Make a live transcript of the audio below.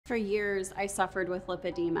For years, I suffered with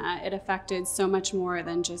lipedema. It affected so much more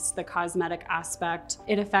than just the cosmetic aspect.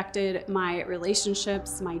 It affected my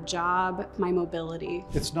relationships, my job, my mobility.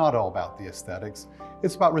 It's not all about the aesthetics.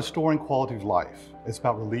 It's about restoring quality of life. It's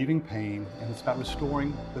about relieving pain, and it's about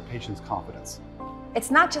restoring the patient's confidence. It's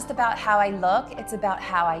not just about how I look, it's about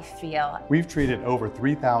how I feel. We've treated over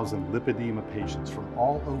 3,000 lipedema patients from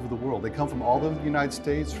all over the world. They come from all over the United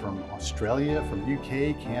States, from Australia, from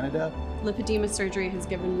UK, Canada. Lipedema surgery has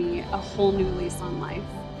given me a whole new lease on life.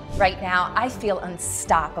 Right now, I feel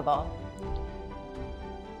unstoppable.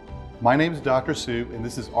 My name is Dr. Sue, and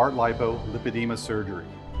this is ArtLipo Lipedema Surgery.